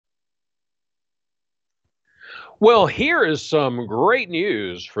Well, here is some great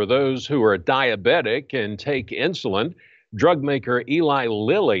news for those who are diabetic and take insulin. Drug maker Eli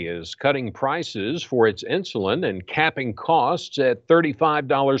Lilly is cutting prices for its insulin and capping costs at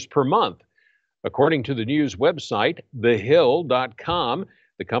 $35 per month. According to the news website, thehill.com,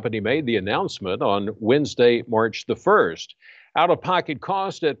 the company made the announcement on Wednesday, March the 1st. Out of pocket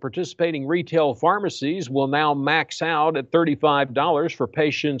cost at participating retail pharmacies will now max out at $35 for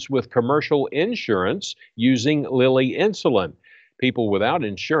patients with commercial insurance using Lilly insulin. People without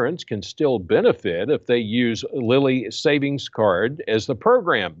insurance can still benefit if they use Lilly Savings Card as a part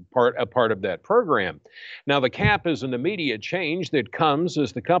of that program. Now, the cap is an immediate change that comes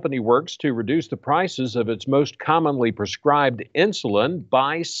as the company works to reduce the prices of its most commonly prescribed insulin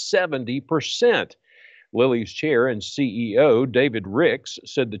by 70%. Lilly's chair and CEO, David Ricks,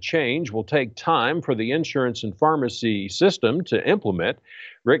 said the change will take time for the insurance and pharmacy system to implement.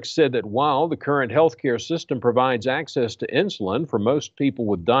 Ricks said that while the current healthcare system provides access to insulin for most people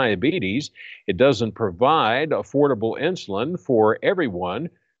with diabetes, it doesn't provide affordable insulin for everyone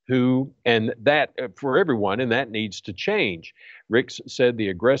and that needs to change. Ricks said the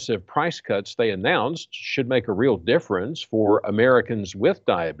aggressive price cuts they announced should make a real difference for Americans with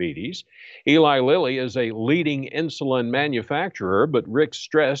diabetes. Eli Lilly is a leading insulin manufacturer, but Ricks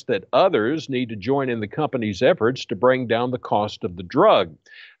stressed that others need to join in the company's efforts to bring down the cost of the drug.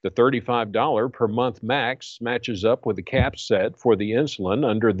 The $35 per month max matches up with the cap set for the insulin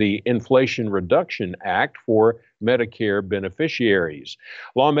under the Inflation Reduction Act for Medicare beneficiaries.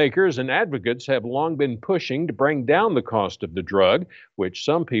 Lawmakers and advocates have long been pushing to bring down the cost of the drug, which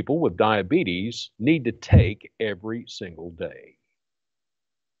some people with diabetes need to take every single day.